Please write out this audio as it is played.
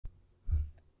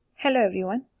Hello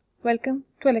everyone, welcome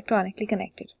to Electronically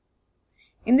Connected.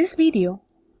 In this video,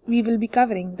 we will be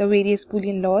covering the various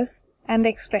Boolean laws and the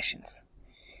expressions.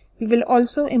 We will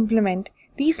also implement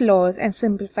these laws and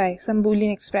simplify some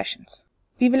Boolean expressions.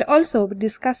 We will also be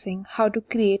discussing how to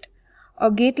create a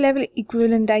gate-level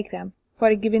equivalent diagram for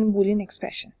a given Boolean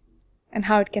expression and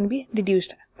how it can be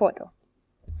deduced further.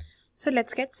 So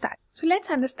let's get started. So let's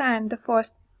understand the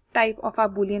first type of our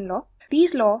Boolean law.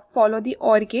 These laws follow the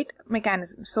OR gate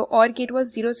mechanism. So OR gate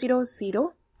was 0, 0,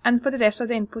 0, and for the rest of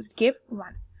the inputs it gave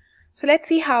 1. So let's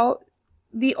see how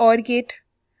the OR gate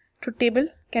truth table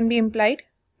can be applied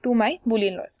to my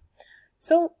Boolean laws.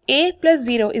 So A plus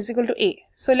 0 is equal to A.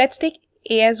 So let's take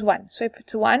A as 1. So if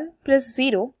it's 1 plus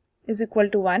 0 is equal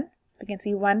to 1, we can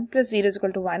see 1 plus 0 is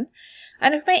equal to 1.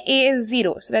 And if my A is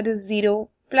 0, so that is 0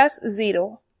 plus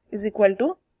 0 is equal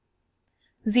to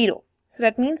 0. So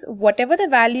that means whatever the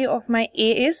value of my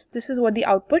A is, this is what the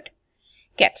output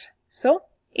gets. So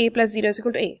A plus 0 is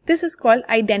equal to A. This is called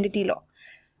identity law.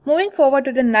 Moving forward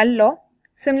to the null law,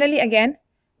 similarly again,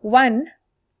 1,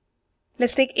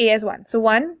 let's take A as 1. So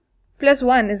 1 plus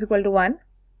 1 is equal to 1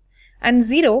 and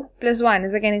 0 plus 1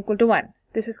 is again equal to 1.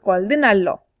 This is called the null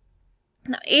law.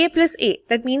 Now A plus A,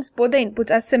 that means both the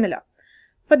inputs are similar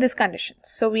for this condition.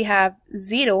 So we have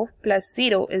 0 plus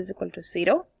 0 is equal to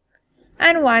 0.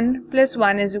 And 1 plus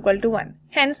 1 is equal to 1.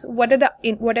 Hence,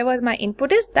 whatever my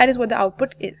input is, that is what the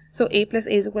output is. So A plus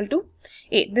A is equal to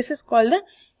A. This is called the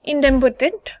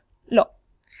idempotent law.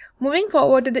 Moving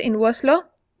forward to the inverse law,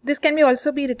 this can be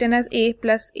also be written as A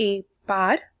plus A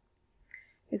bar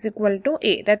is equal to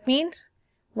A. That means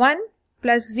 1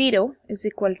 plus 0 is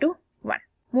equal to 1.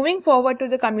 Moving forward to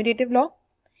the commutative law,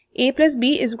 A plus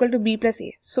B is equal to B plus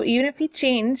A. So even if we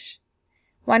change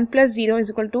 1 plus 0 is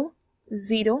equal to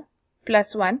 0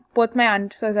 plus 1, both my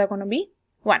answers are going to be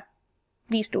 1,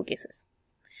 these two cases.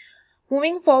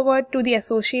 Moving forward to the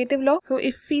associative law, so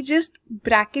if we just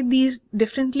bracket these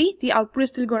differently, the output is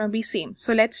still going to be same.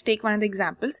 So let's take one of the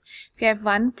examples. We have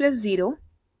 1 plus 0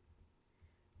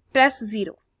 plus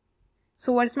 0.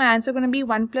 So what's my answer going to be?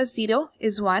 1 plus 0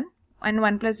 is 1 and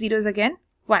 1 plus 0 is again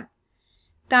 1.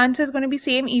 The answer is going to be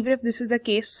same even if this is the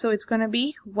case. So it's going to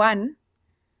be 1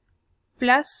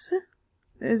 plus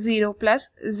 0 plus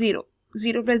 0.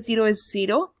 0 plus 0 is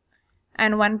 0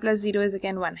 and 1 plus 0 is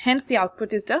again 1. Hence the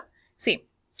output is the same.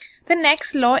 The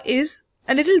next law is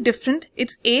a little different.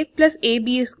 It's A plus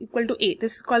AB is equal to A.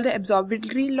 This is called the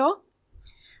absorptive law.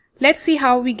 Let's see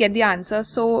how we get the answer.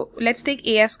 So let's take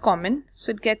A as common.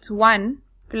 So it gets 1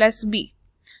 plus B.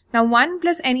 Now 1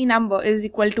 plus any number is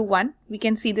equal to 1. We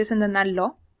can see this in the null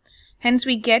law. Hence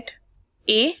we get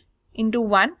A into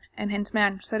 1 and hence my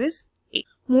answer is A.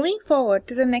 Moving forward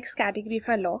to the next category of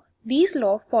our law, these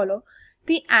laws follow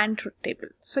the AND truth table.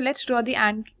 So let's draw the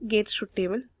AND gates truth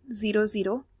table. 0,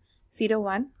 0, 0,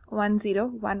 1, 1, 0,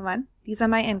 1, 1. These are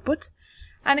my inputs.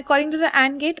 And according to the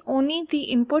AND gate, only the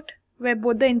input where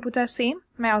both the inputs are same,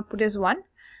 my output is 1.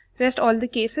 Rest all the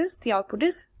cases, the output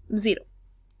is 0.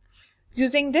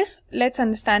 Using this, let's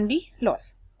understand the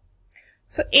laws.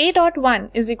 So A dot 1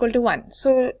 is equal to 1.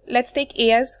 So let's take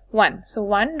A as 1. So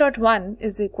 1 dot 1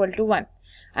 is equal to 1.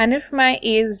 And if my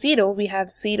A is 0, we have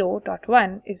 0 dot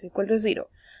 1 is equal to 0.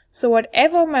 So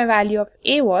whatever my value of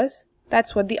A was,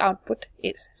 that's what the output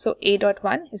is. So A dot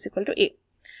 1 is equal to A.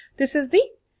 This is the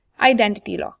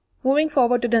identity law. Moving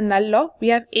forward to the null law, we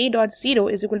have A dot 0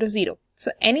 is equal to 0.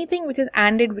 So anything which is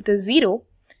ANDed with a 0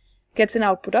 gets an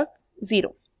output of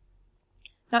 0.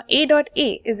 Now A dot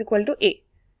A is equal to A.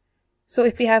 So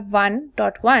if we have 1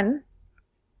 dot 1,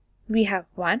 we have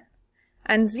 1.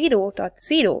 And 0 dot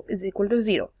 0 is equal to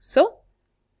 0. So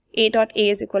A dot A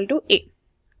is equal to A.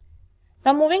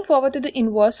 Now moving forward to the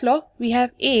inverse law, we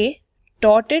have A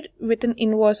dotted with an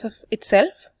inverse of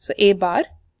itself. So A bar.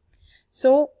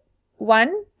 So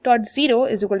 1 dot 0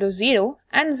 is equal to 0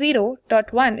 and 0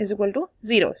 dot 1 is equal to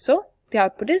 0. So the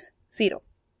output is 0.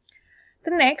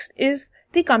 The next is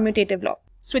the commutative law,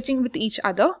 switching with each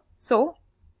other. So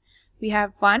we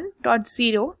have 1 dot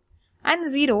 0 and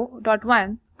 0 dot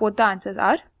 1. Both the answers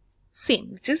are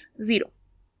same, which is 0.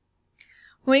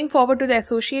 Moving forward to the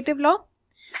associative law,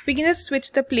 we can just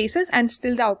switch the places and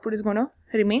still the output is going to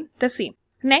remain the same.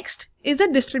 Next is the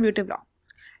distributive law.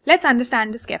 Let's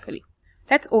understand this carefully.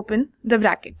 Let's open the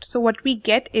bracket. So what we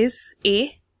get is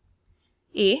A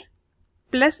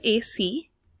plus AC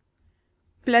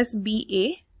plus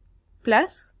BA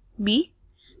plus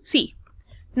BC.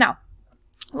 Now,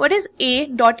 what is A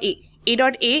dot A? A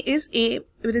dot A is A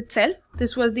with itself.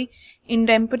 This was the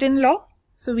idempotent law.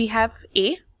 So we have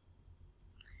A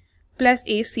plus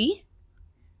AC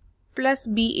plus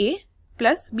BA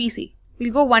plus BC.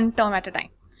 We'll go one term at a time.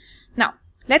 Now,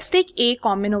 Let's take A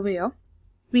common over here.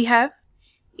 We have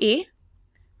A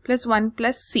plus 1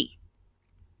 plus C.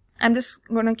 I'm just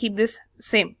going to keep this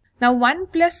same. Now 1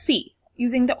 plus C,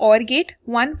 using the OR gate,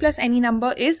 1 plus any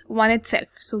number is 1 itself.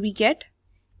 So we get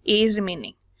A is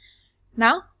remaining.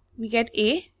 Now we get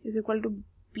A is equal to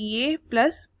BA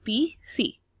plus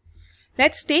BC.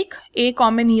 Let's take A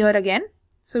common here again.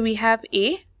 So we have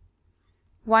A,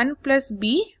 1 plus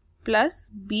B plus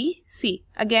BC.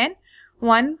 Again,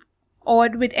 1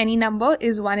 ORed with any number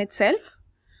is 1 itself.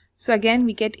 So again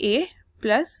we get A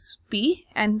plus B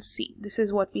and C. This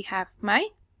is what we have my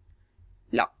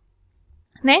law.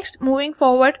 Next, moving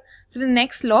forward to the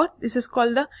next law. This is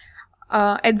called the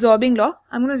absorbing law.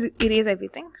 I'm going to erase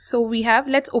everything. So we have,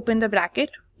 let's open the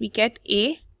bracket. We get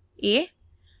A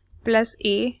plus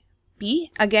A,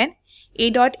 B. Again, A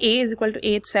dot A is equal to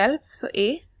A itself. So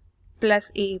A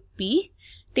plus A, B.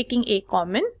 Taking A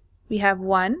common, we have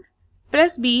 1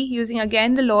 plus B, using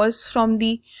again the laws from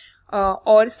the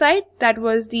OR side. That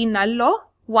was the null law.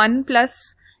 1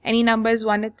 plus any number is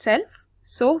 1 itself.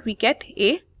 So we get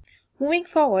A. Moving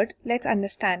forward, let's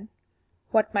understand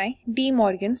what my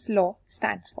DeMorgan's law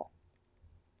stands for.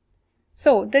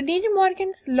 So the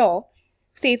DeMorgan's law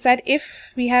states that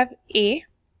if we have A,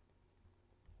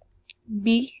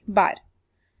 B bar,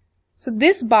 so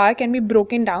this bar can be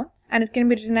broken down and it can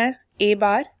be written as A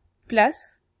bar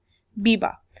plus B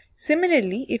bar.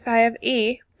 Similarly, if I have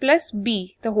A plus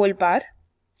B the whole bar,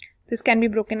 this can be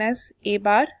broken as A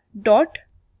bar dot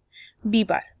B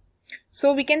bar.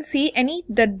 So we can see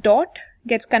the dot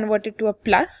gets converted to a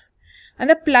plus and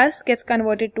the plus gets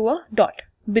converted to a dot,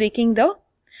 breaking the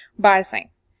bar sign.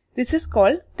 This is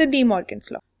called the DeMorgan's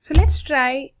law. So let's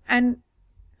try and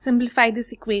simplify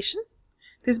this equation,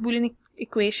 this Boolean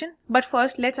equation. But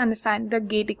first let's understand the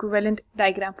gate equivalent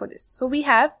diagram for this. So we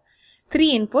have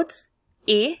 3 inputs,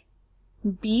 A,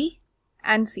 B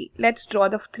and C. Let's draw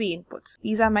the 3 inputs.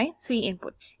 These are my 3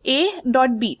 inputs. A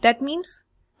dot B, that means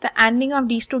the ANDing of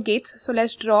these 2 gates. So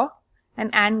let's draw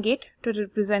an AND gate to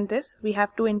represent this. We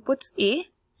have 2 inputs, A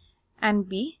and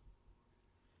B,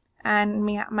 and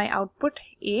my output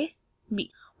A,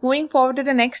 B. Moving forward to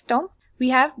the next term, we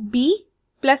have B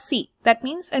plus C. That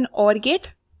means an OR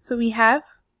gate. So we have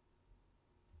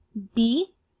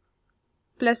B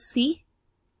plus C.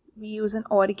 We use an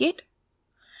OR gate.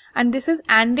 And this is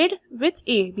ANDed with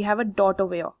A. We have a dot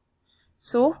over here.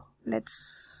 So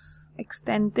let's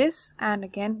extend this and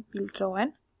again we'll draw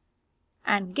an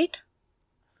AND gate.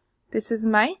 This is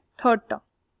my third term,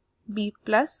 B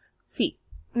plus C.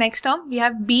 Next term, we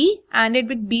have B ANDed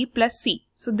with B plus C.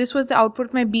 So this was the output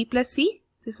of my B plus C.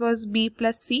 This was B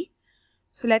plus C.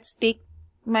 So let's take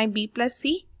my B plus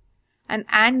C and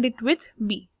AND it with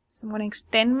B. So I'm going to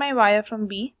extend my wire from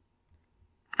B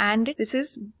and this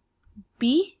is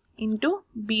B into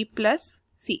B plus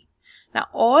C. Now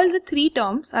all the 3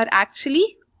 terms are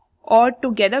actually ORed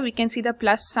together. We can see the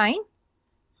plus sign.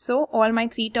 So all my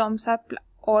 3 terms are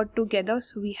ORed together.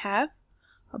 So we have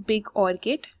a big OR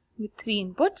gate with 3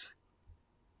 inputs.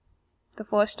 The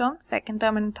first term, second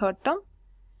term and third term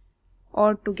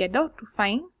ORed together to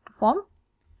form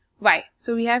Y.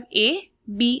 So we have A,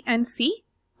 B and C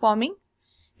forming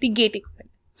the gate equivalent.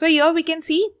 So here we can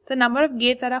see the number of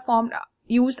gates that are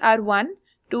used are 1,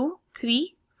 2,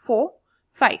 3, 4,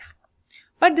 5.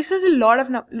 But this is a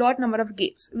lot number of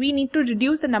gates. We need to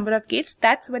reduce the number of gates.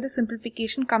 That's where the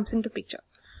simplification comes into picture.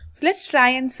 So let's try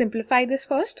and simplify this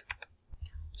first.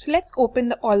 So let's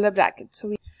open all the brackets.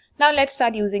 Now let's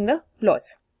start using the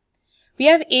laws. We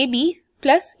have AB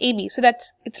plus AB. So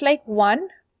it's like 1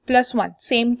 plus 1.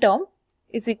 Same term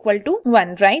is equal to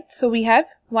 1, right? So we have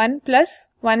 1 plus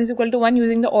 1 is equal to 1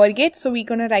 using the OR gate. So we're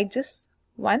going to write just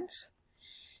once.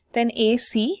 Then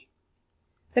AC.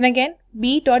 Then again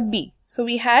B dot B. So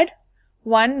we had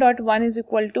 1 dot 1 is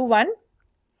equal to 1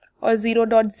 or 0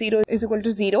 dot 0 is equal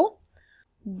to 0.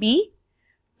 B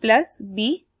plus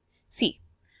B C.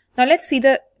 Now let's see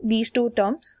these 2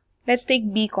 terms. Let's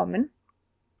take B common.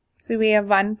 So we have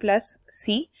 1 plus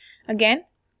C. Again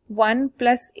 1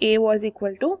 plus A was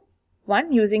equal to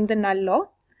 1 using the null law.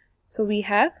 So we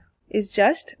have is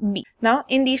just B. Now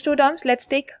in these 2 terms let's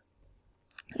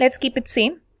keep it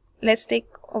same. Let's take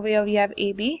over here we have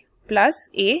AB plus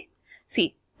A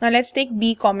C. Now let's take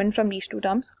B common from these 2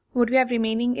 terms. What we have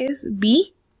remaining is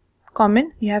B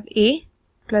common. We have A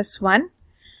plus 1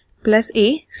 plus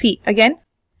A C. Again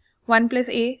 1 plus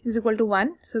A is equal to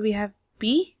 1. So we have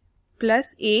B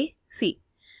plus A C.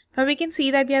 Now we can see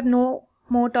that we have no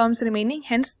more terms remaining.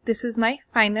 Hence this is my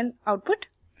final output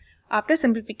after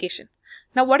simplification.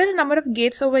 Now what are the number of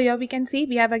gates over here? We can see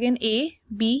we have again A,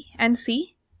 B and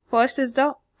C. First is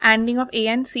the ANDing of A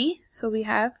and C. So we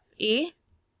have A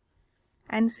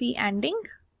and C ANDing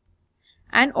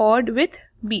and ORed with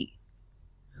B.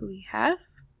 So we have,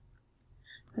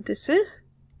 this is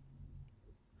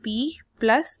B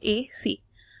plus AC.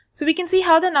 So we can see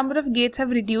how the number of gates have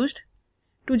reduced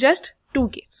to just 2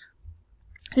 gates.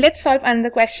 Let's solve another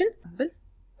question.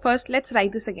 First, let's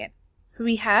write this again. So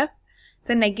we have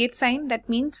the negate sign, that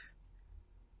means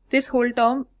this whole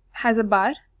term has a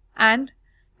bar, and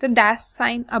the dash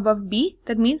sign above B,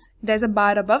 that means there's a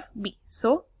bar above B.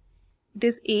 So it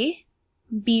is A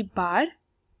B bar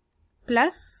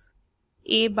plus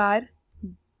A bar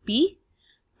B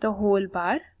the whole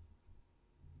bar,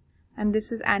 and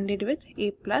this is ANDed with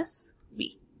A plus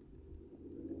B.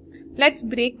 Let's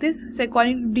break this. So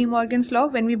according to DeMorgan's law,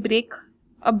 when we break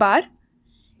a bar,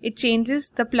 it changes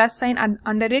the plus sign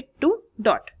under it to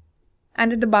dot,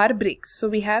 and the bar breaks. So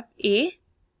we have A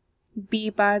B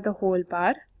bar the whole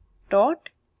bar dot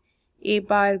A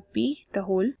bar B the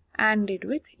whole, ANDed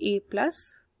with A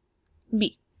plus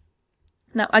B.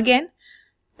 Now again,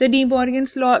 the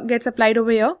DeMorgan's law gets applied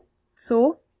over here.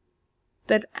 So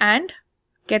that AND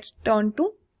gets turned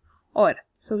to OR.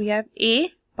 So we have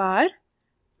A bar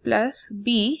plus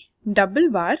B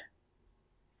double bar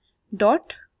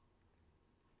dot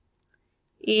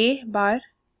A bar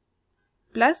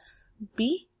plus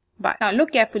B bar. Now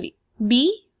look carefully.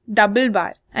 B double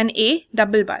bar and A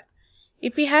double bar.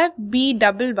 If we have B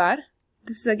double bar,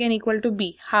 this is again equal to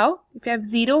B. How? If you have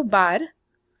 0 bar,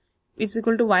 it's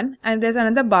equal to 1, and there's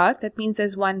another bar, that means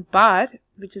there's 1 bar,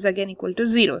 which is again equal to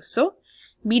 0. So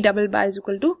B double bar is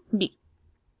equal to B.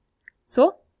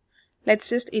 So let's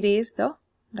just erase the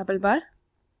double bar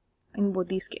in both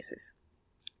these cases.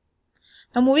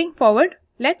 Now moving forward,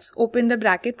 let's open the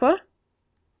bracket for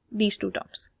these two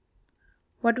terms.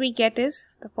 What we get is,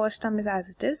 the first term is as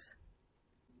it is.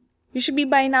 You should be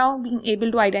by now being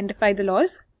able to identify the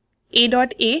laws. A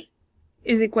dot A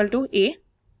is equal to A.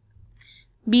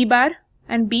 B bar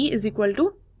and B is equal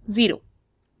to 0.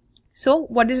 So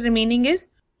what is remaining is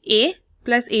A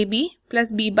plus AB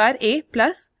plus B bar A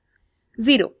plus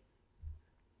 0.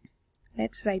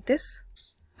 Let's write this.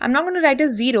 I'm not going to write a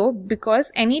 0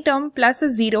 because any term plus a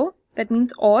 0, that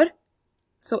means OR.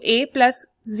 So A plus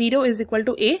 0 is equal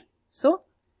to A. So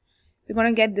we're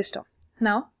going to get this term.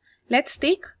 Now let's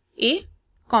take A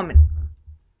common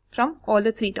from all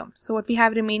the 3 terms. So what we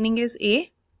have remaining is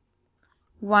A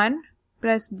 1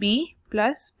 plus B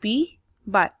plus B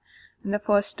bar, and the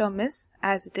first term is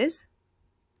as it is.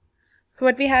 So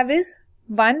what we have is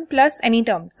 1 plus any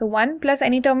term. So 1 plus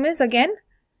any term is again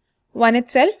 1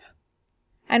 itself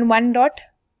and 1 dot.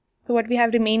 So what we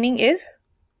have remaining is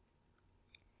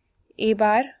A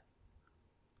bar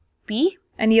B,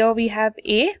 and here we have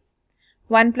A.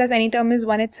 1 plus any term is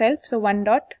 1 itself, so 1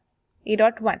 dot A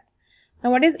dot 1.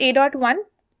 Now what is A dot 1?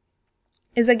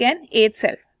 Is again A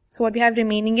itself. So what we have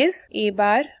remaining is A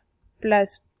bar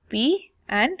plus B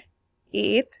and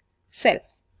A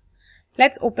itself.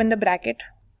 Let's open the bracket.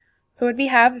 So what we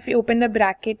have, if we open the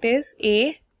bracket, is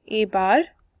A bar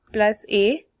plus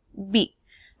A B.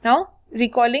 Now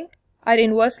recalling our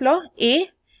inverse law, A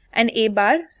and A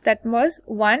bar, so that was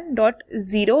 1 dot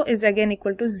 0 is again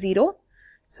equal to 0.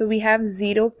 So we have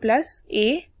 0 plus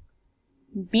A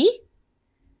B,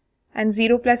 and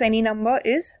 0 plus any number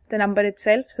is the number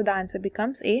itself, so the answer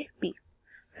becomes A B.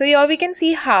 So here we can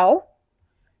see how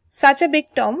such a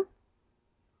big term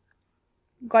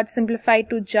got simplified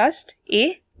to just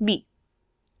A B.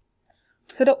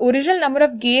 So the original number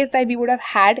of gates that we would have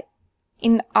had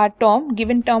in our term,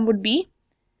 given term, would be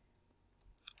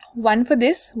 1 for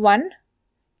this, 1,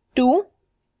 2,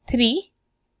 3,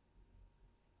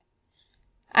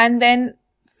 and then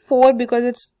 4 because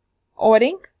it's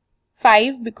ORing,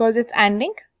 5 because it's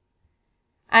ANDing,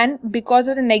 and because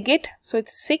of the negate, so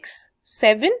it's 6,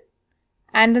 7,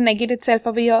 and the negate itself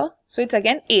over here, so it's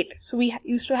again 8. So we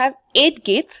used to have 8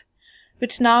 gates,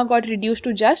 which now got reduced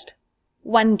to just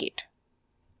 1 gate.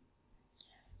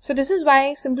 So this is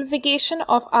why simplification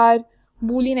of our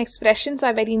Boolean expressions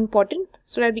are very important,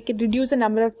 so that we can reduce the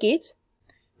number of gates.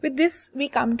 With this, we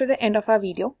come to the end of our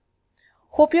video.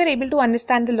 Hope you are able to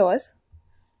understand the laws.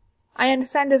 I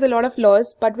understand there's a lot of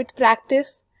laws, but with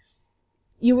practice,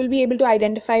 you will be able to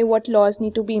identify what laws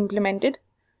need to be implemented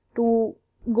to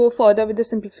go further with the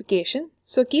simplification.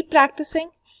 So keep practicing,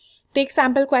 take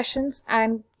sample questions,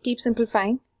 and keep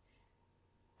simplifying.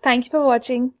 Thank you for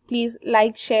watching. Please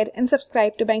like, share, and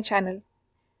subscribe to my channel.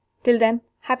 Till then,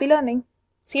 happy learning.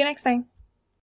 See you next time.